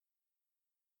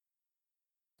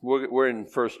We're in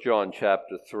 1 John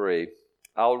chapter 3.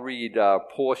 I'll read a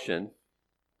portion,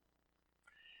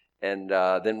 and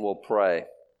then we'll pray.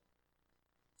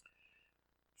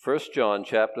 1 John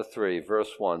chapter 3,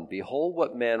 verse 1. Behold,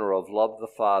 what manner of love the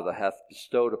Father hath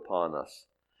bestowed upon us,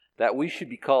 that we should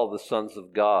be called the sons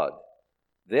of God.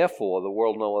 Therefore the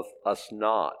world knoweth us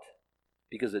not,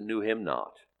 because it knew him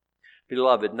not.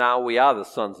 Beloved, now we are the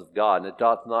sons of God, and it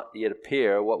doth not yet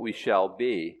appear what we shall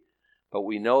be. But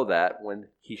we know that when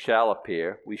he shall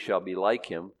appear, we shall be like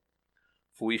him,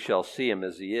 for we shall see him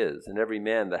as he is. And every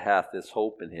man that hath this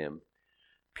hope in him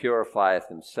purifieth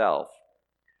himself,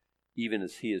 even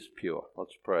as he is pure.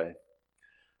 Let's pray.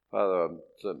 Father,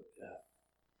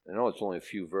 I know it's only a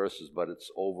few verses, but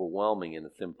it's overwhelming in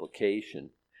its implication.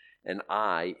 And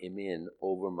I am in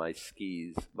over my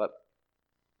skis. But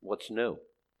what's new?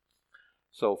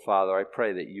 So, Father, I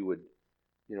pray that you would,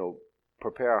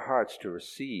 prepare our hearts to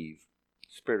receive.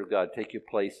 Spirit of God, take your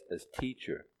place as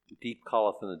teacher. Deep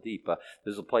calleth in the deep.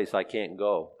 There's a place I can't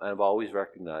go. I've always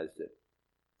recognized it.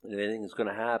 And if anything is going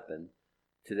to happen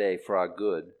today for our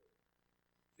good,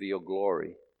 for your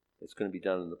glory, it's going to be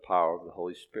done in the power of the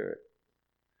Holy Spirit.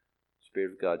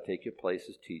 Spirit of God, take your place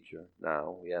as teacher.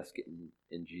 Now, we ask it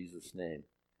in Jesus' name.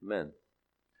 Amen.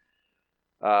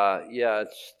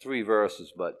 It's 3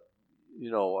 verses, but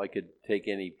I could take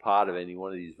any part of any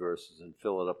one of these verses and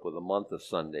fill it up with a month of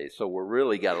Sundays. So we're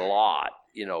really got a lot,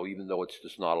 even though it's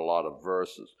just not a lot of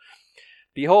verses.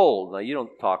 Behold, now you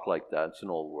don't talk like that. It's an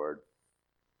old word.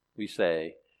 We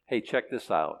say, hey, check this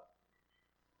out.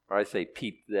 Or I say,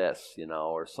 peep this,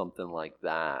 or something like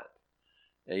that.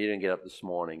 And you didn't get up this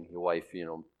morning. Your wife,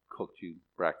 cooked you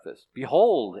breakfast.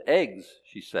 Behold, eggs,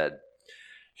 she said.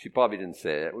 She probably didn't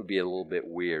say it. It would be a little bit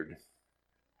weird.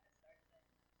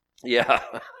 Yeah,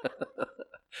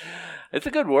 it's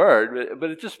a good word,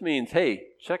 but it just means, hey,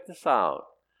 check this out.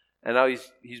 And now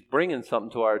he's bringing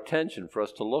something to our attention for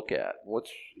us to look at.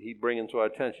 What's he bringing to our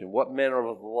attention? What manner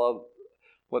of love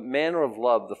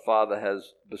the Father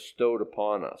has bestowed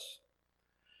upon us,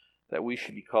 that we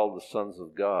should be called the sons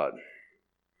of God.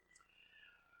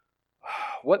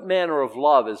 What manner of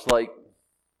love is like,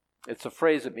 it's a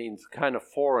phrase that means kind of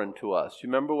foreign to us. You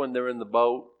remember when they're in the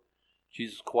boat,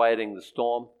 Jesus quieting the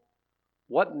storm?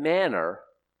 What manner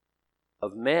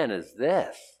of man is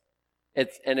this? And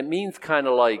it means kind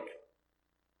of like,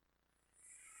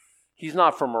 he's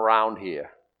not from around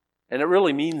here. And it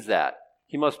really means that.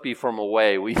 He must be from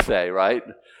away, we say, right?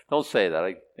 Don't say that.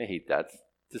 I hate that. It's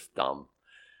just dumb.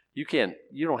 You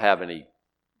don't have any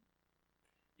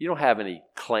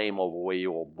claim over where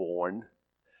you were born.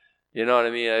 You know what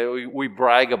I mean? We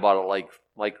brag about it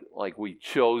like we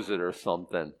chose it or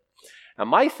something. And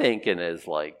my thinking is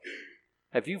like,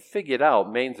 have you figured out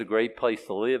Maine's a great place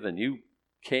to live and you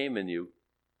came and you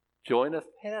joined us?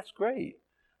 Hey, that's great.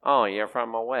 Oh, you're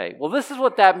from away. Well, this is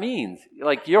what that means.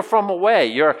 Like, you're from away.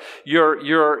 You're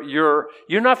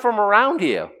not from around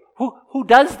here. Who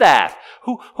does that?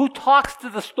 Who talks to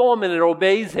the storm and it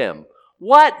obeys him?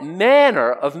 What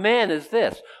manner of man is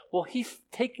this? Well, he's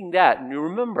taking that, and you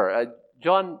remember,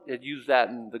 John had used that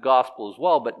in the gospel as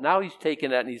well, but now he's taking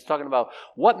that and he's talking about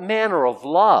what manner of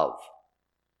love.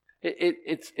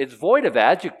 It's void of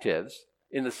adjectives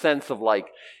in the sense of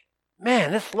like,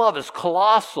 man, this love is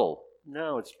colossal.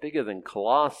 No, it's bigger than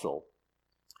colossal.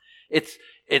 It's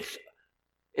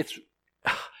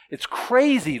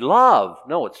crazy love.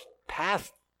 No, it's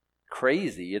past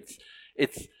crazy. And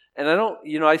I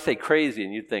don't, I say crazy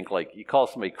and you think like, you call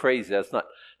somebody crazy, that's not,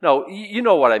 no, you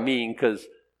know what I mean, because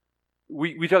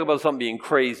we talk about something being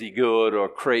crazy good or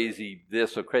crazy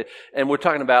this or crazy, and we're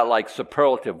talking about like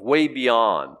superlative, way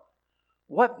beyond.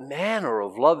 What manner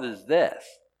of love is this?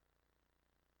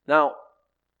 Now,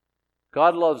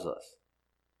 God loves us.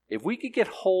 If we could get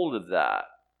hold of that,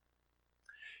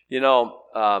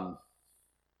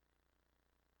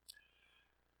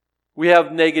 we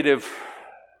have negative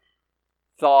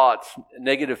thoughts,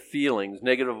 negative feelings,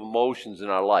 negative emotions in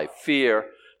our life. Fear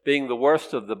being the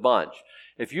worst of the bunch.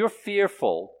 If you're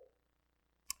fearful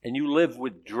and you live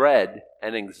with dread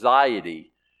and anxiety,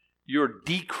 you're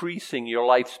decreasing your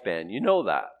lifespan. You know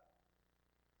that.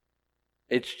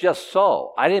 It's just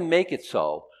so. I didn't make it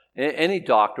so. Any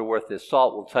doctor worth his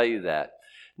salt will tell you that.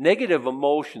 Negative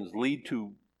emotions lead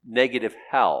to negative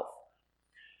health.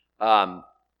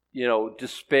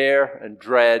 Despair and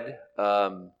dread.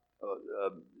 I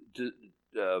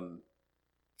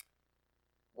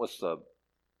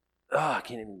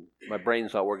can't even, my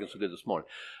brain's not working so good this morning.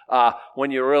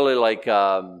 When you're really like,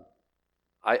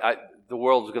 the the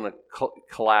world's going to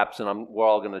collapse and we're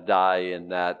all going to die,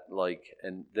 and that, like,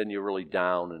 and then you're really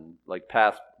down and like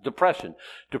past depressions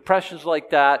like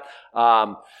that.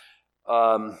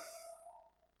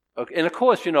 Okay, and of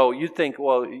course, you think,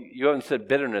 well, you haven't said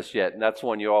bitterness yet, and that's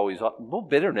one you're always, well,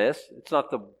 bitterness, it's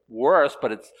not the worst,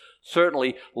 but it's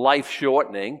certainly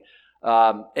life-shortening.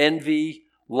 Envy,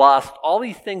 lust, all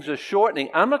these things are shortening.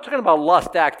 I'm not talking about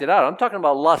lust acted out. I'm talking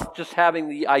about lust, just having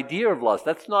the idea of lust.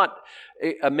 That's not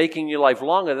making your life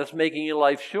longer. That's making your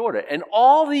life shorter. And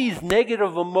all these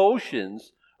negative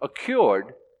emotions are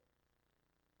cured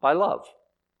by love.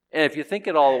 And if you think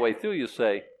it all the way through, you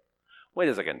say, wait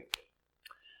a second.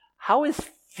 How is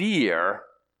fear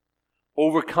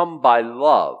overcome by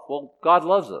love? Well, God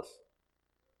loves us.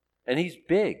 And He's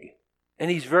big.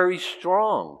 And He's very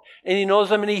strong. And He knows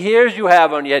how many hairs you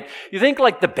have on your head. You think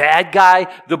like the bad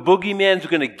guy, the boogeyman's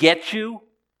going to get you?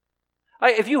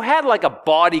 If you had like a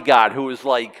bodyguard who was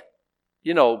like,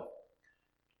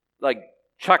 like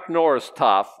Chuck Norris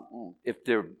tough, if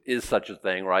there is such a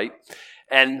thing, right?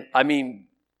 And I mean,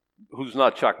 who's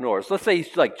not Chuck Norris. Let's say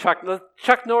he's like Chuck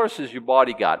Norris is your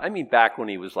bodyguard. I mean, back when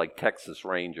he was like Texas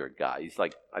Ranger guy. He's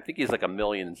like, I think he's like $1.7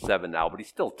 million now, but he's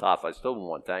still tough. I still don't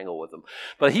want to tangle with him.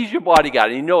 But he's your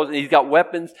bodyguard, and he knows, and he's got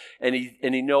weapons, and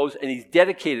he knows, and he's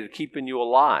dedicated to keeping you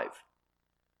alive.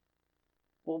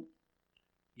 Well,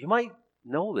 you might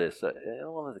know this. I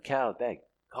don't want to the cat out of the bag.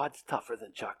 God's tougher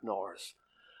than Chuck Norris.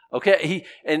 Okay,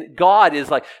 and God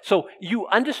is like, so you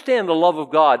understand the love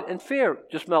of God, and fear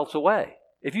just melts away.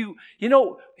 If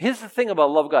here's the thing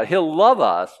about love of God. He'll love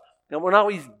us, and we're not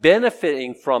always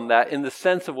benefiting from that in the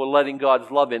sense of we're letting God's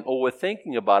love in, or we're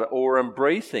thinking about it, or we're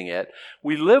embracing it.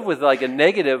 We live with like a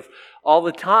negative all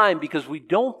the time because we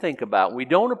don't think about it, we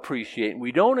don't appreciate, and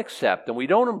we don't accept, and we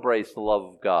don't embrace the love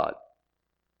of God.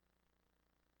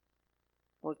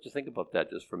 I want you to think about that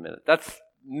just for a minute. That's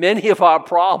many of our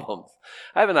problems.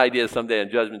 I have an idea someday on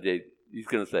Judgment Day, He's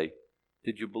going to say,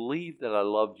 did you believe that I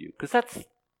loved you? Because that's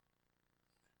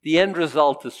the end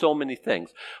result is so many things.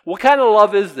 What kind of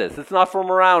love is this? It's not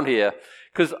from around here.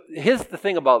 Because here's the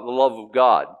thing about the love of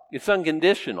God. It's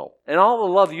unconditional. And all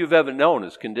the love you've ever known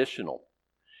is conditional.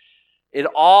 It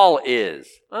all is.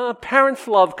 Parents'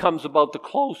 love comes about the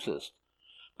closest.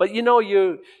 But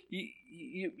your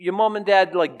mom and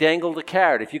dad like dangled a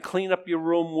carrot. If you clean up your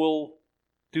room, we'll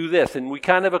do this. And we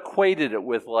kind of equated it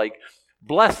with like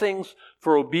blessings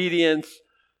for obedience,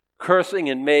 cursing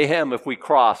and mayhem if we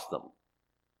cross them.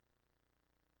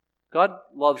 God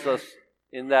loves us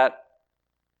in that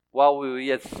while we were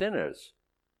yet sinners,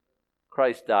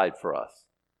 Christ died for us.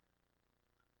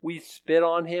 We spit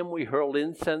on Him. We hurled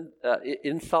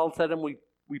insults at Him.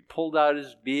 We pulled out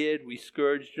His beard. We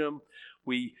scourged Him.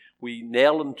 We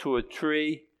nailed Him to a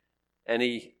tree. And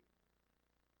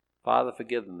Father,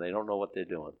 forgive them. They don't know what they're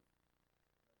doing.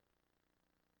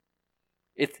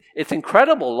 It's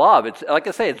incredible love. It's like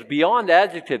I say, it's beyond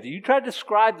adjective. You try to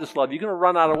describe this love, you're going to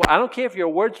run out of words. I don't care if you're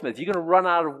a wordsmith. You're going to run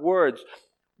out of words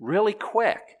really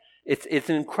quick. It's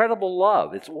an incredible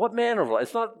love. It's what manner of love?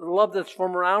 It's not the love that's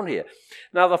from around here.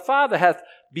 Now, the Father hath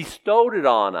bestowed it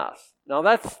on us. Now,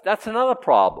 that's another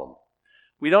problem.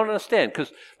 We don't understand.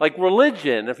 Because, like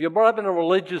religion, if you're brought up in a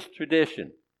religious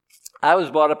tradition, I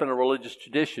was brought up in a religious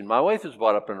tradition. My wife was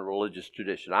brought up in a religious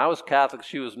tradition. I was Catholic,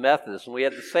 she was Methodist, and we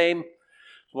had the same.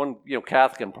 One,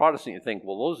 Catholic and Protestant, you think,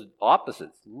 well, those are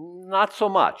opposites. Not so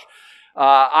much.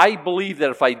 I believe that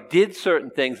if I did certain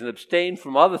things and abstained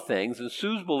from other things, and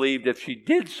Suze believed if she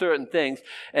did certain things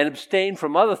and abstained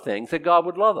from other things, that God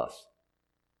would love us.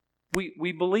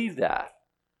 We believe that.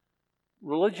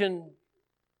 Religion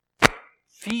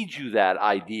feeds you that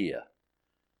idea.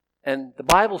 And the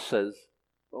Bible says,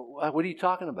 what are you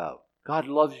talking about? God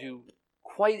loves you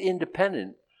quite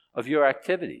independent of your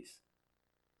activities.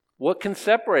 What can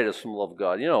separate us from the love of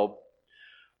God?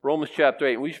 Romans chapter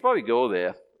 8. We should probably go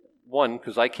there. One,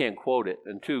 because I can't quote it.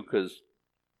 And two, because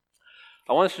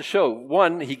I want us to show,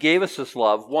 one, He gave us this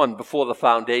love, one, before the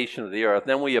foundation of the earth.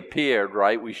 Then we appeared,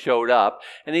 right? We showed up.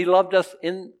 And He loved us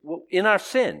in our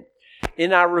sin,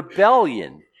 in our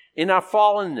rebellion, in our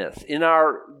fallenness,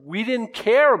 we didn't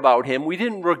care about Him, we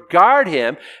didn't regard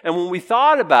Him, and when we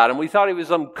thought about Him, we thought He was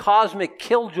some cosmic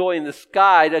killjoy in the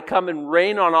sky to come and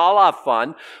rain on all our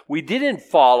fun. We didn't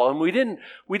follow Him, we didn't,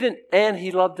 and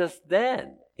He loved us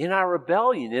then. In our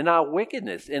rebellion, in our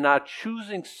wickedness, in our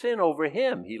choosing sin over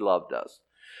Him, He loved us.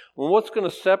 Well, what's going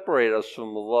to separate us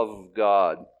from the love of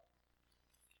God?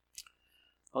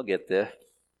 I'll get there.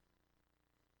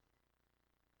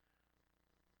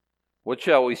 What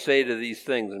shall we say to these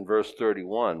things in verse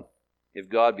 31? If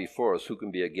God be for us, who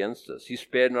can be against us? He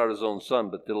spared not His own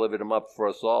Son, but delivered Him up for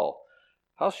us all.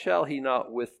 How shall He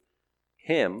not with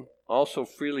him also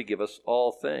freely give us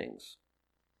all things.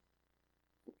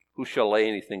 Who shall lay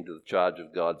anything to the charge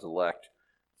of God's elect?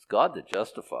 It's God that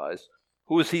justifies.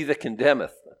 Who is he that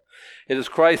condemneth? It is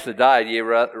Christ that died, yea,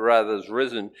 rather is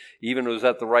risen, even who is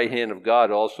at the right hand of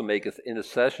God, also maketh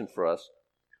intercession for us.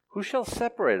 Who shall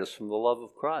separate us from the love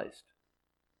of Christ?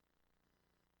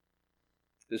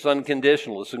 This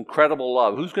unconditional, this incredible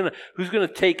love. Who's gonna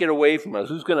take it away from us?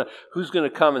 Who's gonna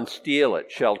come and steal it?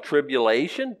 Shall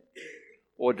tribulation,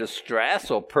 or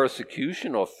distress, or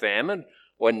persecution, or famine,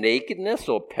 or nakedness,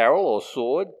 or peril, or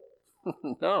sword?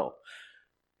 No.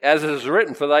 As it is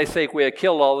written, for thy sake we are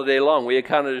killed all the day long. We are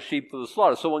counted as sheep for the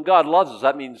slaughter. So when God loves us,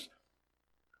 that means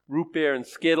root beer and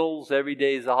Skittles, every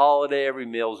day is a holiday, every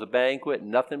meal is a banquet,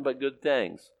 nothing but good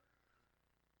things.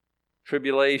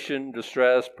 Tribulation,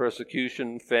 distress,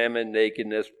 persecution, famine,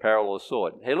 nakedness, peril, or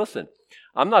sword. Hey, listen,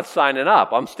 I'm not signing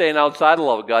up. I'm staying outside the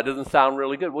love of God. Doesn't sound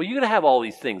really good. Well, you're going to have all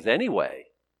these things anyway.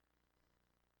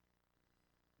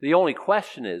 The only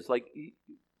question is, like,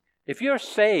 if you're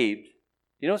saved,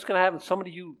 you know what's going to happen? Somebody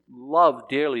you love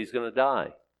dearly is going to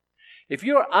die. If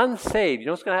you're unsaved, you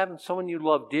know what's going to happen? Someone you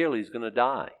love dearly is going to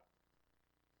die.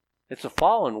 It's a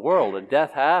fallen world and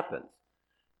death happens.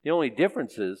 The only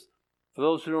difference is, for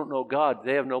those who don't know God,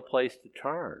 they have no place to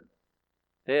turn.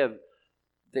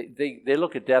 They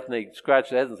look at death and they scratch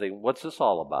their heads and say, what's this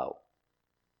all about?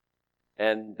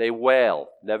 And they wail,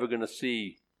 never going to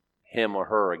see him or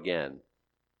her again.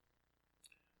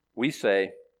 We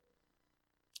say,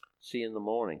 see you in the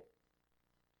morning.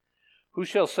 Who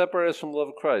shall separate us from the love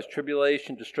of Christ?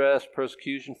 Tribulation, distress,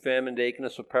 persecution, famine,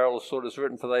 nakedness, or peril, or sword is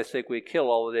written, for thy sake we are killed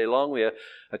all the day long. We are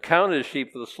accounted as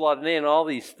sheep for the slaughter. Nay, in all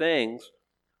these things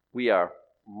we are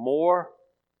more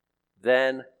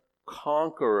than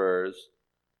conquerors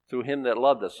through him that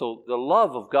loved us. So the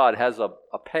love of God has a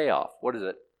payoff. What is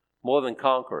it? More than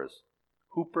conquerors.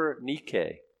 Huper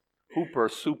Nike. Huper,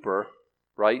 super,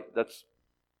 right? That's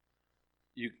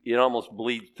it almost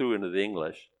bleeds through into the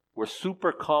English. We're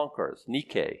super conquerors.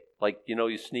 Nike. Like, you know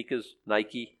your sneakers,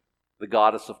 Nike, the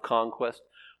goddess of conquest.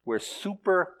 We're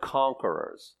super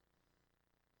conquerors.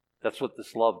 That's what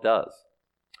this love does.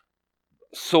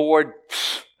 Sword,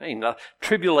 ain't nothing.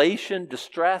 Tribulation,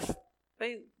 distress,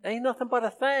 ain't nothing but a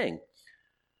thing.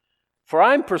 For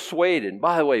I'm persuaded, and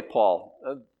by the way, Paul,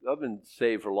 I've been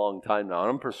saved for a long time now,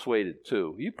 and I'm persuaded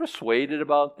too. Are you persuaded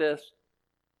about this?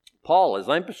 Paul is,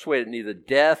 I'm persuaded neither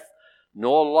death,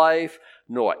 nor life,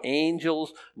 nor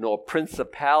angels, nor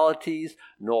principalities,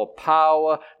 nor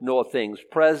power, nor things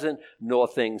present, nor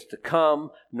things to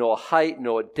come, nor height,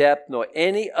 nor depth, nor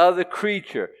any other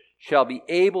creature shall be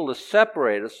able to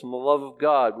separate us from the love of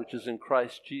God, which is in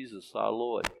Christ Jesus our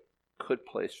Lord. Good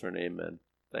place for an amen.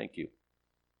 Thank you.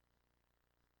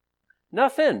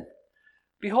 Nothing.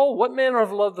 Behold, what manner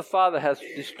of love the Father has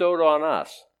bestowed on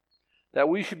us, that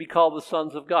we should be called the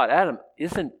sons of God. Adam,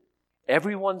 isn't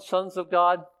everyone sons of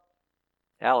God?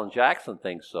 Alan Jackson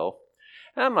thinks so.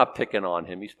 And I'm not picking on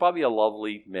him. He's probably a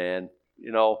lovely man.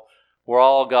 You know, we're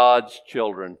all God's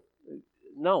children.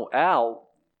 No, Al,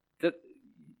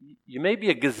 you may be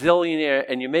a gazillionaire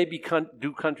and you may do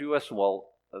country western well,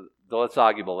 though it's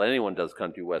arguable that anyone does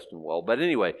country western well. But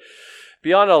anyway,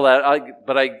 beyond all that,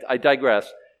 I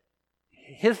digress.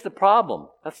 Here's the problem.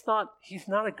 He's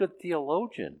not a good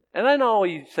theologian. And I know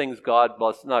he sings God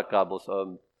bless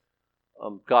the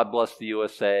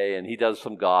USA, and he does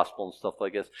some gospel and stuff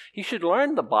like this. He should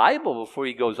learn the Bible before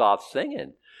he goes off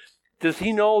singing. Does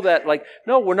he know that,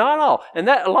 no, we're not all. And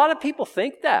that a lot of people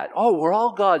think that. Oh, we're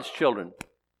all God's children.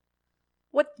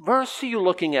 What verse are you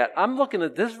looking at? I'm looking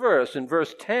at this verse in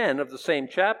verse 10 of the same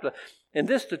chapter. In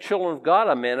this, the children of God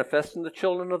are manifesting the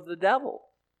children of the devil.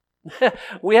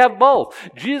 We have both.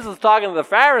 Jesus is talking to the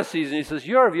Pharisees, and he says,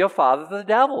 you're of your father, the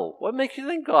devil. What makes you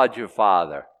think God's your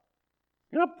father?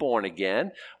 You're not born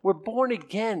again. We're born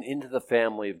again into the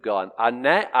family of God.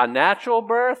 Our natural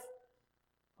birth?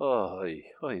 Oy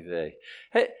vey.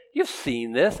 Hey, you've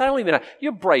seen this.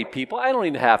 You're bright people. I don't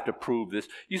even have to prove this.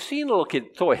 You've seen a little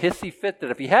kid throw a hissy fit that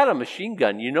if he had a machine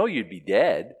gun, you know you'd be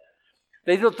dead.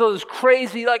 They do this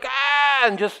crazy,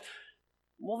 and just,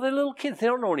 well, they're little kids. They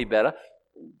don't know any better.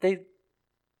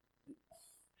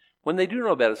 When they do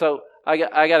know better. So I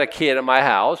got a kid at my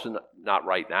house, and not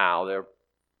right now. They're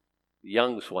the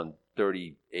youngest one,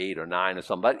 38 or 9 or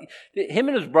something. But him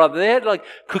and his brother, they had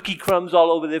cookie crumbs all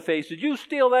over their face. Did you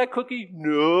steal that cookie?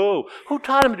 No. Who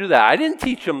taught him to do that? I didn't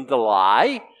teach them to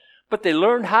lie. But they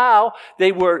learned how.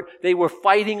 They were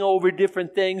fighting over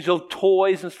different things,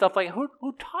 toys and stuff like that.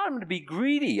 Who taught them to be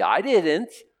greedy? I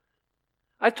didn't.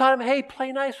 I taught them, hey,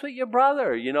 play nice with your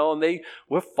brother, and they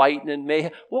were fighting and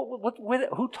mayhem.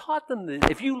 Who taught them this?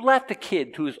 If you left a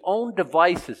kid to his own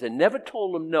devices and never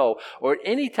told him no, or at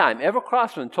any time ever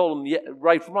crossed him and told him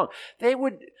right from wrong,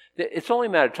 it's only a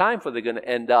matter of time before they're going to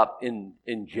end up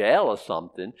in jail or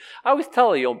something. I always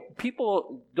tell you,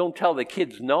 people don't tell their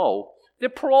kids no. Their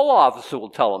parole officer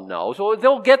will tell them no, so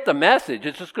they'll get the message.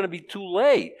 It's just going to be too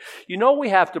late. We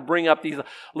have to bring up these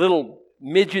little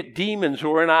midget demons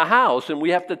who are in our house, and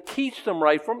we have to teach them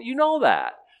right from,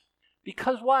 that.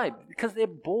 Because why? Because they're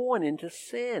born into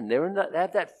sin. They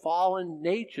have that fallen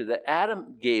nature that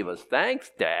Adam gave us. Thanks,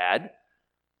 Dad.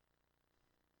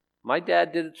 My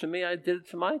dad did it to me. I did it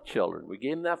to my children. We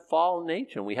gave them that fallen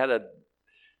nature, and we had to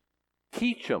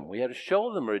teach them. We had to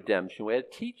show them redemption. We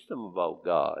had to teach them about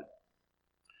God.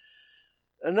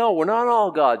 And no, we're not all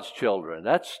God's children.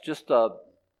 That's just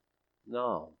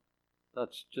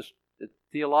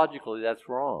theologically, that's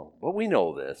wrong. But we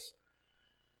know this.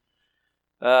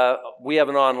 We have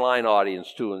an online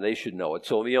audience, too, and they should know it.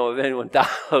 So, if anyone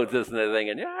downloads this and they're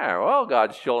thinking, yeah, we're all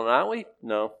God's children, aren't we?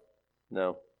 No.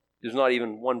 There's not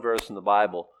even one verse in the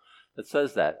Bible that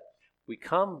says that. We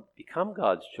become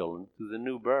God's children through the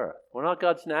new birth. We're not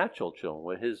God's natural children.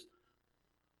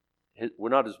 We're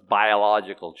not his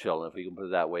biological children, if we can put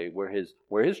it that way. We're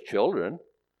his children,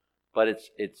 but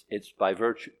it's by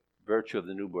virtue of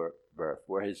the new birth.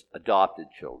 We're his adopted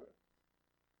children.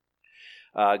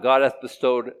 God hath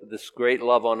bestowed this great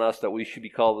love on us that we should be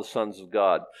called the sons of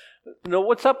God.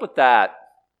 What's up with that?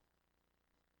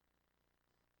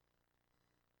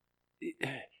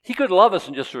 He could love us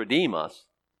and just redeem us.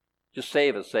 Just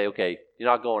save us. Say, okay, you're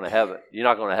not going to heaven. You're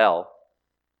not going to hell.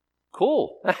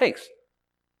 Cool, thanks.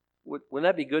 Wouldn't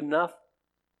that be good enough?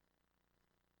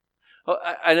 Oh,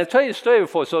 and I'll tell you a story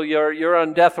before. So you're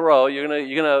on death row. They're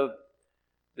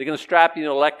going to strap you in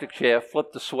an electric chair,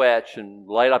 flip the switch, and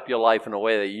light up your life in a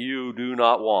way that you do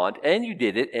not want. And you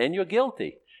did it, and you're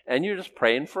guilty. And you're just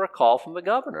praying for a call from the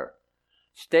governor.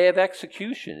 Stay of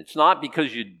execution. It's not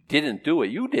because you didn't do it.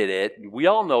 You did it. We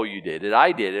all know you did it.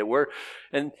 I did it.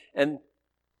 And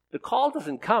the call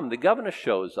doesn't come. The governor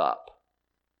shows up.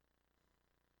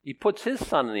 He puts his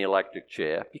son in the electric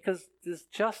chair because there's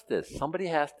justice. Somebody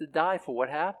has to die for what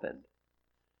happened.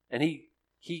 And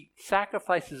he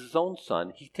sacrifices his own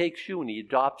son. He takes you and he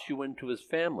adopts you into his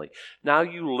family. Now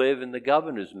you live in the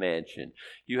governor's mansion.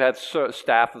 You have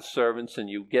staff of servants and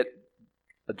you get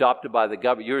adopted by the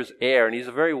governor. You're his heir and he's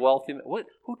a very wealthy man.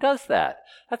 Who does that?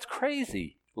 That's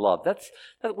crazy love.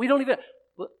 We don't even,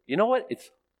 you know what?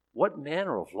 What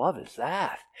manner of love is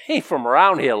that? Ain't from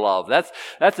around here love. That's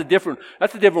a different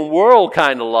world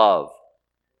kind of love.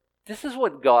 This is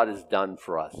what God has done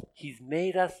for us. He's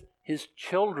made us his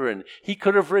children. He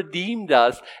could have redeemed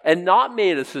us and not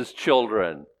made us his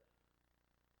children.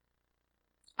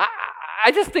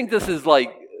 I just think this is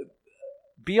like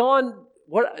beyond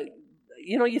what,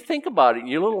 you think about it and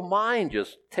your little mind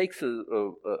just takes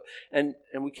and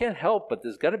we can't help but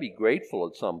there's got to be grateful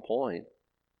at some point.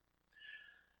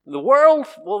 The world,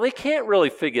 well, they can't really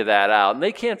figure that out, and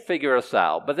they can't figure us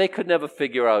out, but they could never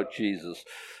figure out Jesus.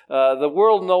 The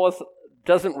world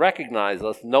doesn't recognize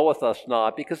us, knoweth us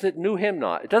not, because it knew him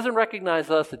not. It doesn't recognize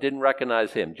us, it didn't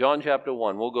recognize him. John chapter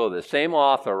 1, we'll go there. Same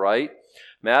author, right?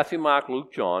 Matthew, Mark,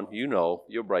 Luke, John.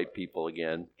 You're bright people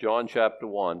again. John chapter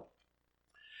 1.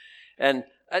 And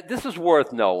this is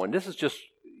worth knowing. This is just,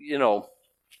 in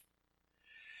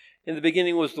the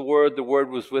beginning was the Word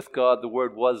was with God, the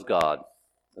Word was God.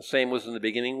 The same was in the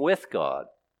beginning with God.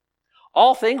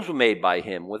 All things were made by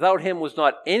him. Without him was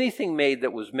not anything made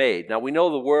that was made. Now we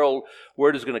know the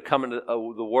word is going to come into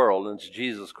the world, and it's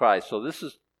Jesus Christ. So this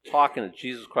is talking that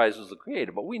Jesus Christ is the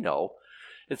creator, but we know.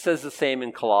 It says the same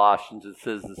in Colossians. It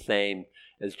says the same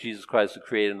as Jesus Christ the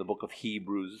creator in the book of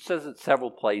Hebrews. It says it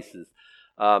several places.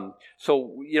 So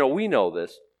we know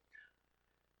this.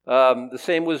 The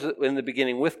same was in the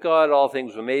beginning with God. All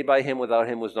things were made by him. Without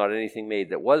him was not anything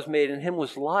made that was made. In him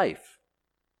was life.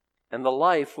 And the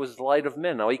life was the light of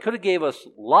men. Now, he could have gave us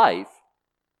life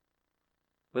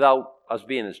without us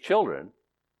being his children.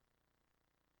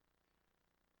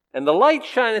 And the light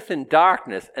shineth in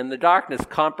darkness, and the darkness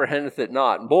comprehendeth it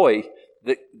not. And boy,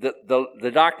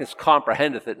 the darkness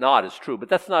comprehendeth it not is true, but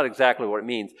that's not exactly what it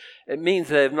means. It means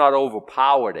they have not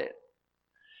overpowered it.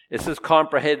 It says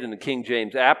comprehend in the King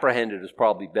James. Apprehended is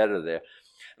probably better there.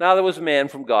 Now there was a man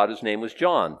from God whose name was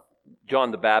John.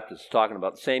 John the Baptist is talking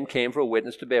about. The same came for a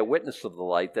witness to bear witness of the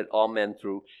light, that all men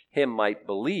through him might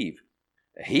believe.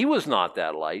 He was not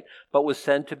that light, but was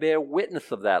sent to bear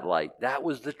witness of that light. That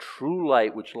was the true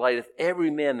light, which lighteth every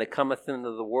man that cometh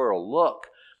into the world. Look,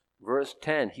 Verse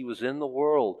 10, he was in the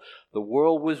world. The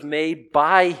world was made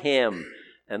by him,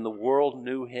 and the world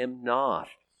knew him not.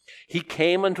 He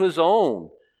came unto his own,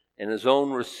 and his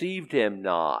own received him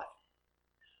not.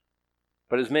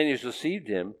 But as many as received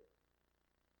him,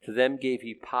 to them gave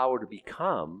he power to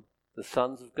become the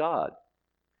sons of God.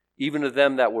 Even to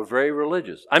them that were very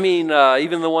religious. I mean,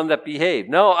 even the one that behaved.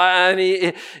 No, I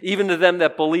mean, even to them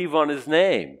that believe on his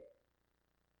name.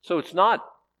 So it's not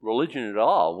religion at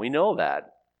all. We know that.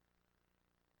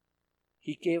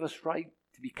 He gave us right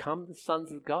to become the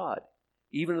sons of God,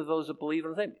 even to those that believe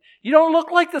in his name. You don't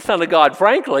look like the son of God,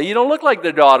 frankly. You don't look like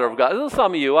the daughter of God.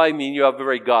 Some of you, I mean, you have a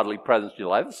very godly presence in your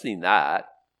life. I've seen that.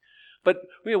 But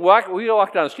we walk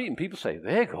down the street and people say,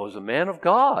 there goes a man of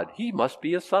God. He must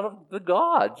be a son of the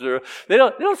gods. Or they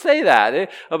don't say that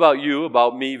about you,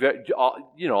 about me,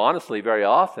 honestly, very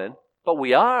often. But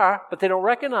we are, but they don't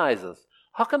recognize us.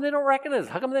 How come they don't recognize us?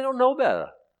 How come they don't know better?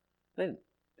 They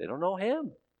don't know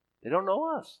him. They don't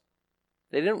know us.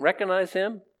 They didn't recognize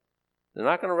him. They're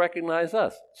not going to recognize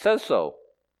us. It says so.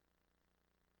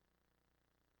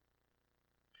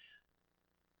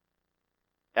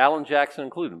 Alan Jackson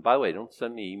included. By the way, don't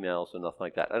send me emails or nothing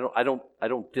like that. I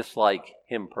don't dislike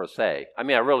him per se. I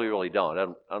mean, I really, really don't. I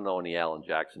don't know any Alan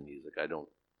Jackson music. I don't.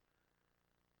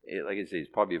 Like I say, he's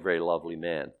probably a very lovely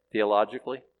man.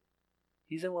 Theologically,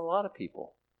 he's in with a lot of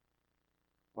people.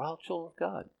 We're all children of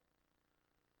God.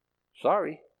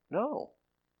 Sorry, no.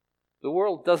 The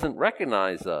world doesn't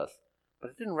recognize us,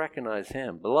 but it didn't recognize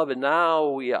him. Beloved,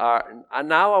 now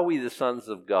are we the sons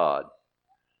of God?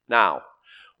 Now.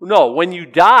 No, when you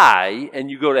die and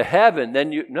you go to heaven,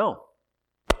 then no.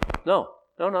 That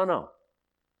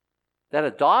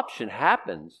adoption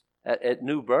happens at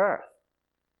new birth.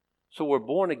 So we're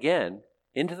born again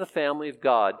into the family of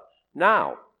God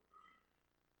now.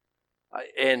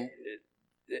 And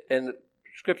the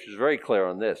Scripture is very clear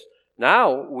on this.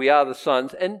 Now we are the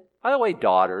sons, and by the way,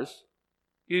 daughters.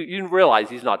 You realize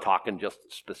he's not talking just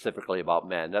specifically about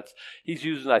men. He's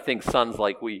using, I think, sons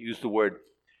like we use the word,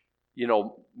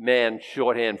 man,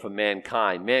 shorthand for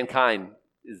mankind. Mankind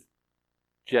is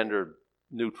gender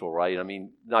neutral, right? I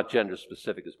mean, not gender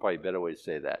specific is probably a better way to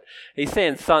say that. He's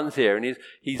saying sons here, and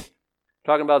he's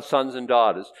talking about sons and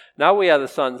daughters. Now we are the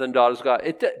sons and daughters of God.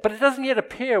 But it doesn't yet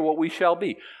appear what we shall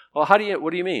be. Well,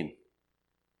 what do you mean?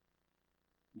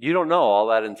 You don't know all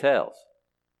that entails.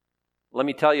 Let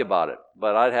me tell you about it,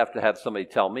 but I'd have to have somebody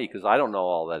tell me because I don't know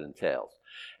all that entails.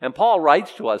 And Paul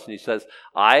writes to us and he says,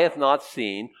 "Eye hath not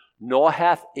seen, nor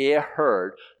hath ear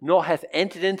heard, nor hath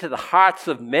entered into the hearts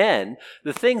of men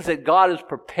the things that God has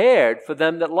prepared for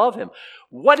them that love him."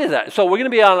 What is that? So we're going to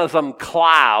be on some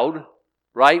cloud,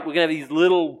 right? We're going to have these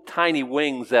little tiny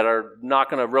wings that are not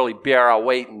going to really bear our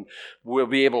weight and we'll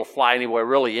be able to fly anywhere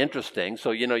really interesting.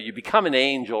 So, you become an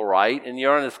angel, right? And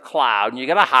you're on this cloud and you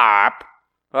got a harp,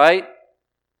 right?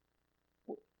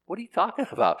 What are you talking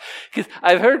about? Because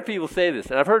I've heard people say this,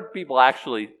 and I've heard people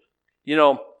actually,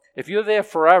 if you're there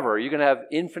forever, you're going to have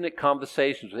infinite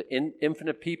conversations with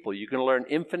infinite people. You can learn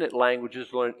infinite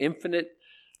languages, learn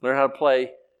how to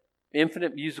play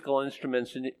infinite musical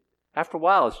instruments. And after a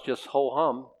while, it's just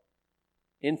ho-hum,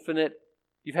 infinite.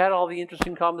 You've had all the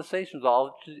interesting conversations with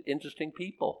all the interesting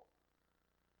people.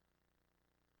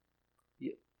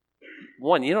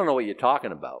 One, you don't know what you're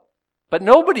talking about. But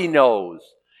nobody knows.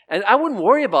 And I wouldn't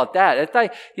worry about that.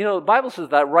 The Bible says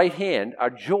that right hand are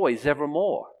joys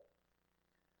evermore.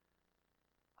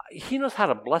 He knows how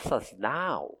to bless us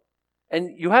now. And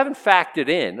you haven't factored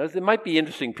in. There might be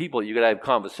interesting people you're going to have a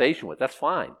conversation with. That's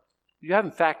fine. You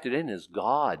haven't factored in is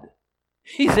God.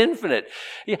 He's infinite.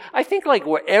 I think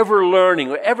we're ever learning,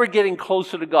 we're ever getting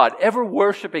closer to God, ever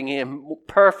worshiping him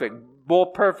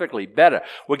more perfectly, better.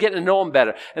 We're getting to know him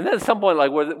better. And then at some point,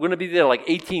 we're going to be there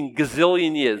 18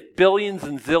 gazillion years, billions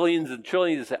and zillions and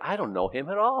trillions, and say, I don't know him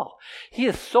at all. He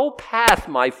is so past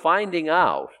my finding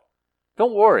out.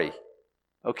 Don't worry.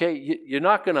 Okay? You're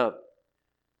not going to,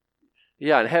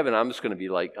 in heaven, I'm just going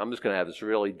to have this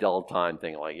really dull time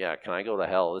thing can I go to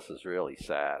hell? This is really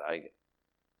sad.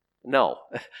 No.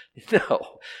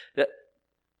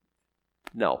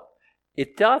 No.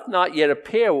 It doth not yet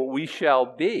appear what we shall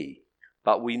be.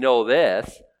 But we know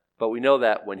this, but we know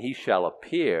that when he shall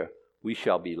appear, we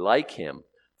shall be like him,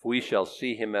 for we shall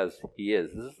see him as he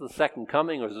is. Is this the second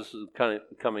coming, or is this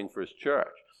coming for his church?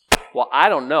 Well, I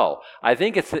don't know. I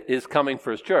think it's his coming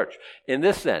for his church in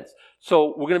this sense.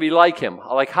 So we're going to be like him.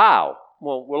 Like how?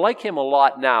 Well, we're like him a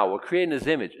lot now. We're creating his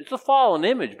image. It's a fallen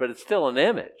image, but it's still an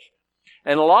image.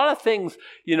 And a lot of things,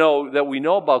 that we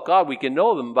know about God, we can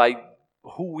know them by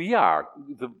who we are,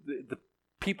 the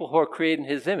people who are created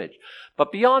in his image.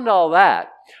 But beyond all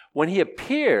that, when he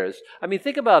appears, I mean,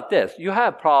 think about this. You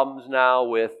have problems now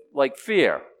with, like,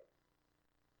 fear.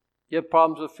 You have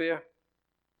problems with fear?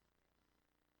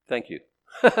 Thank you.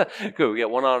 Good, we get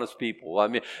one honest people. I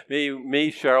mean,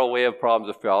 me, Cheryl, we have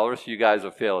problems with fear. All the rest of you guys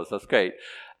are fearless. That's great.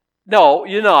 No,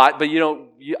 you're not, but you don't,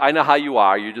 I know how you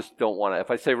are. You just don't want to.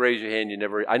 If I say raise your hand, you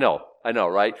never, I know,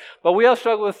 right? But we all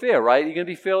struggle with fear, right? You're going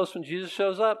to be fearless when Jesus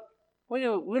shows up?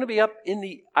 We're going to be up in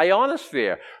the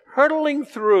ionosphere, hurtling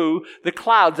through the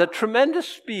clouds at tremendous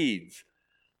speeds.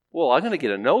 Well, I'm going to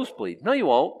get a nosebleed. No, you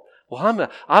won't. Well,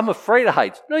 I'm afraid of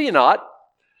heights. No, you're not.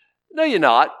 No, you're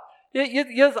not.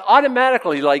 You're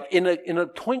automatically, like in a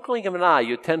twinkling of an eye,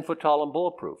 you're 10 foot tall and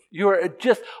bulletproof. You're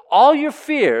just, all your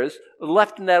fears are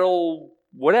left in that old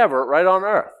whatever right on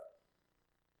earth.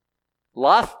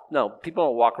 Lust? No, people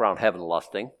don't walk around heaven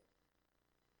lusting.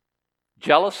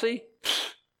 Jealousy?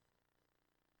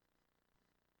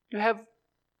 Pfft.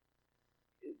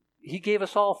 He gave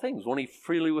us all things. Won't he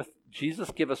freely with Jesus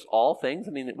give us all things?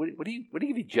 I mean, what do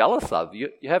you be jealous of? You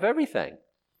have everything.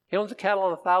 He owns a cattle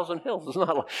on 1,000 hills. It's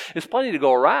not like, there's plenty to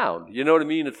go around. You know what I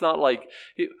mean? It's not like,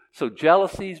 so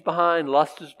jealousy's behind,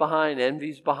 lust is behind,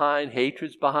 envy's behind,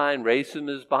 hatred's behind, racism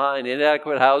is behind,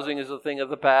 inadequate housing is a thing of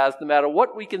the past. No matter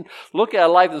what we can look at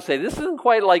life and say, this isn't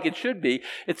quite like it should be.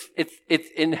 It's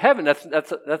in heaven.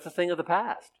 That's a thing of the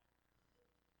past.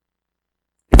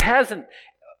 It hasn't,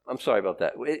 I'm sorry about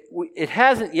that. It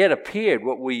hasn't yet appeared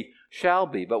what we shall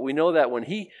be, but we know that when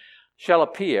he shall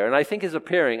appear, and I think his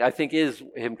appearing, is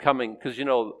him coming, because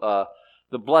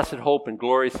the blessed hope and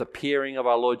glorious appearing of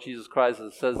our Lord Jesus Christ,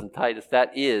 as it says in Titus,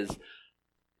 that is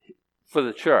for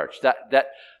the church. That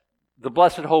the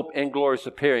blessed hope and glorious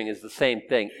appearing is the same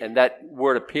thing, and that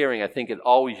word appearing, I think it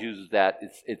always uses that.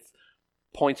 It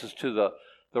points us to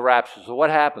the rapture. So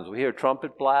what happens? We hear a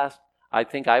trumpet blast. I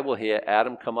think I will hear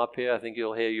Adam come up here. I think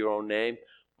you'll hear your own name.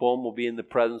 Boom, we'll be in the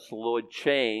presence of the Lord.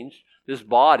 Changed. This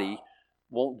body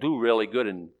won't do really good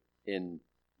in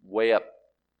way up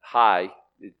high.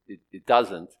 It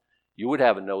doesn't. You would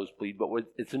have a nosebleed, but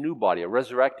it's a new body, a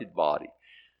resurrected body.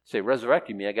 Say, resurrect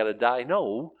you mean I got to die?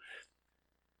 No.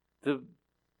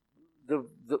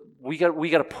 We got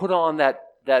to put on that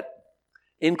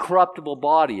incorruptible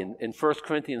body. In 1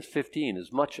 Corinthians 15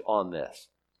 is much on this,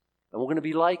 and we're going to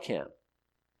be like him.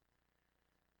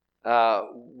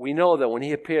 We know that when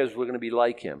he appears, we're going to be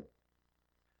like him.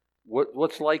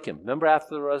 What's like him? Remember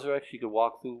after the resurrection, you could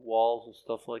walk through walls and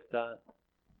stuff like that?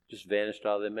 Just vanished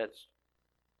out of their midst.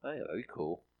 Oh, yeah, that'd be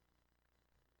cool.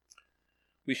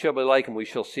 We shall be like him. We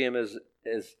shall see him as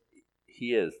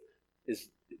he is. Is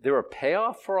there a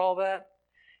payoff for all that?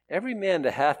 Every man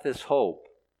that hath this hope.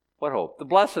 What hope? The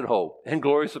blessed hope and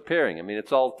glorious appearing. I mean,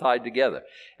 it's all tied together.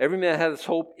 Every man that hath this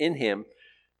hope in him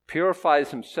purifies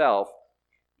himself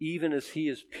even as he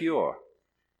is pure.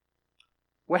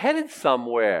 We're headed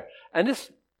somewhere, and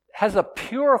this has a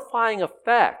purifying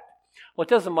effect. Well, it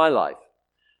does in my life,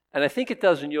 and I think it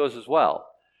does in yours as well.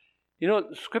 You know,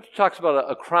 Scripture talks about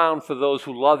a crown for those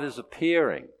who love his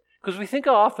appearing, because we think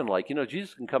often like,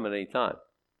 Jesus can come at any time.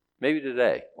 Maybe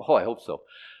today. Oh, I hope so.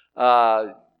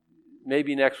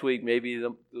 Maybe next week, maybe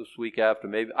this week after,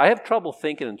 maybe. I have trouble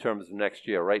thinking in terms of next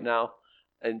year right now,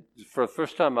 and for the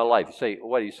first time in my life, you say,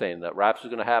 what are you saying, that rapture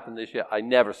is going to happen this year? I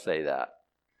never say that.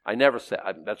 I never say,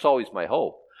 that's always my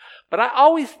hope. But I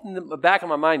always, in the back of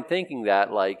my mind, thinking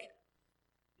that, like,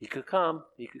 he could come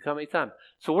anytime.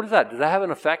 So what is that? Does that have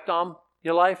an effect on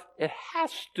your life? It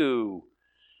has to.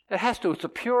 It has to. It's a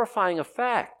purifying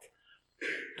effect.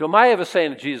 So am I ever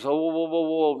saying to Jesus, oh,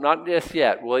 whoa, not this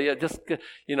yet. Well, yeah, just,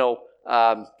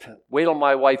 wait till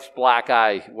my wife's black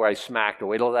eye where I smacked her.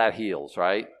 Wait till that heals,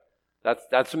 right?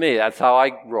 That's me. That's how I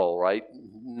roll, right?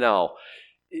 No.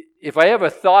 If I ever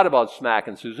thought about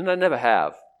smacking Susan, I never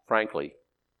have, frankly.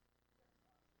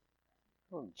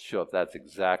 I'm not sure if that's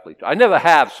exactly true. I never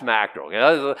have smacked her.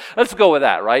 Okay? Let's go with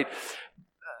that, right?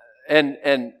 And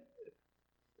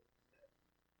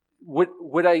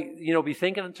would I, be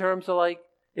thinking in terms of like,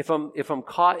 if I'm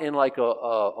caught in like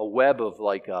a web of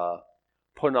like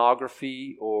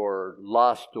pornography or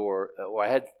lust, or I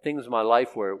had things in my life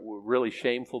where were really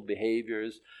shameful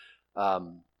behaviors,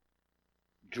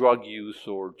 drug use,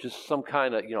 or just some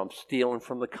kind of, I'm stealing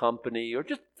from the company, or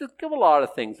just give a lot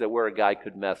of things that where a guy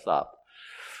could mess up.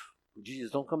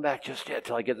 Jesus, don't come back just yet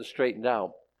till I get this straightened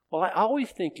out. Well, I always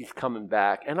think he's coming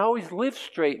back, and I always live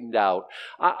straightened out.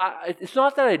 It's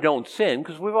not that I don't sin,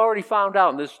 because we've already found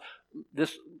out in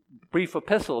this brief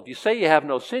epistle, if you say you have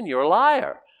no sin, you're a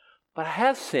liar. But I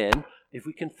have sinned. If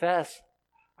we confess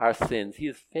our sins. He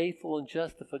is faithful and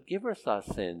just to forgive us our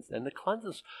sins and to cleanse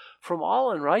us from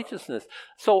all unrighteousness.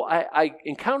 So I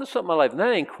encounter something in my life, and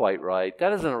that ain't quite right.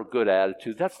 That isn't a good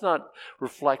attitude. That's not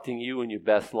reflecting you in your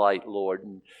best light, Lord.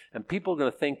 And people are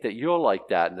going to think that you're like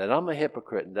that and that I'm a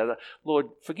hypocrite and that, Lord,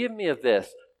 forgive me of this.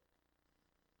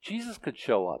 Jesus could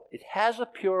show up. It has a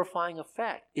purifying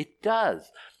effect. It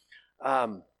does.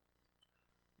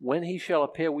 When he shall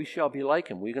appear, we shall be like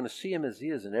him. We're going to see him as he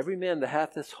is. And every man that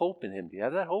hath this hope in him, do you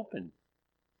have that hope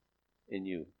in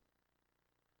you?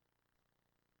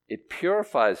 It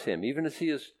purifies him, even as he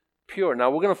is pure. Now,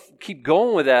 we're going to keep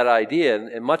going with that idea,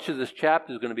 and much of this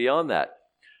chapter is going to be on that.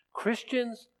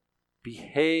 Christians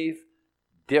behave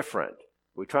different.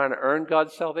 We're trying to earn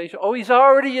God's salvation. Oh, he's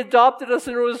already adopted us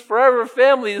into his forever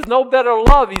family. There's no better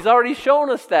love. He's already shown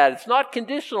us that. It's not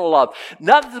conditional love.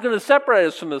 Nothing's going to separate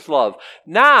us from his love.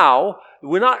 Now,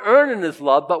 we're not earning his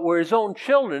love, but we're his own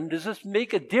children. Does this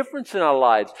make a difference in our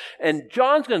lives? And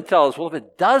John's going to tell us, well, if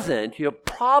it doesn't, you're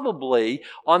probably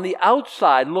on the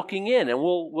outside looking in, and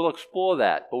we'll explore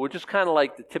that. But we're just kind of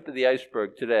like the tip of the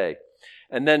iceberg today.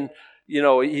 And then,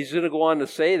 he's going to go on to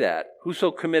say that.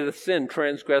 Whoso committeth sin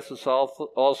transgresseth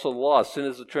also the law. Sin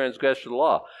is the transgression of the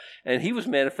law. And he was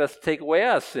manifest to take away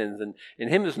our sins. And in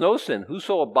him is no sin.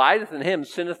 Whoso abideth in him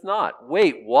sinneth not.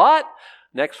 Wait, what?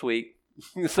 Next week.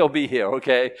 So be here,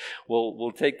 okay?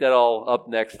 We'll take that all up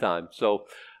next time. So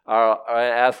I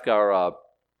ask our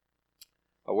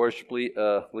worship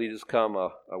leaders come,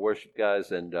 our worship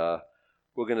guys, and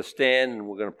we're going to stand and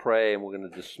we're going to pray and we're going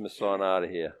to dismiss on out of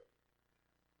here.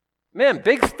 Man,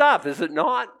 big stuff, is it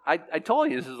not? I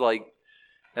told you this is like,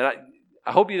 and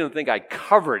I hope you didn't think I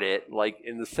covered it, like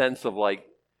in the sense of like,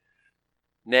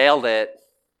 nailed it.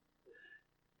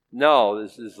 No,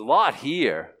 there's a lot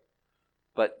here.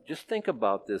 But just think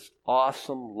about this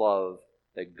awesome love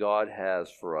that God has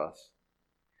for us.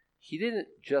 He didn't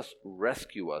just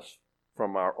rescue us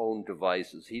from our own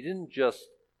devices. He didn't just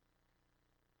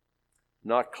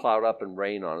not cloud up and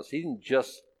rain on us. He didn't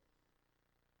just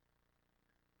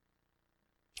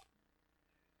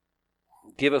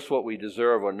give us what we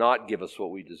deserve or not give us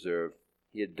what we deserve.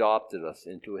 He adopted us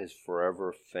into his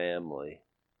forever family.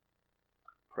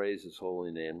 Praise his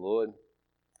holy name. Lord,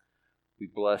 we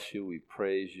bless you. We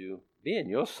praise you. Being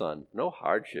your son, no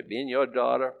hardship. Being your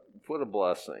daughter, what a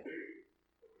blessing.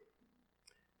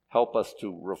 Help us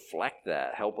to reflect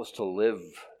that. Help us to live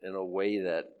in a way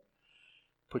that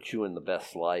puts you in the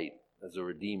best light as a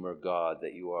Redeemer God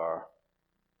that you are.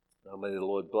 Now may the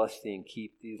Lord bless thee and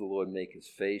keep thee. The Lord make his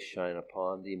face shine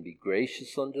upon thee and be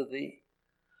gracious unto thee.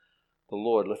 The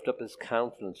Lord lift up his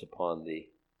countenance upon thee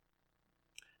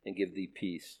and give thee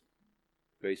peace.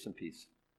 Grace and peace.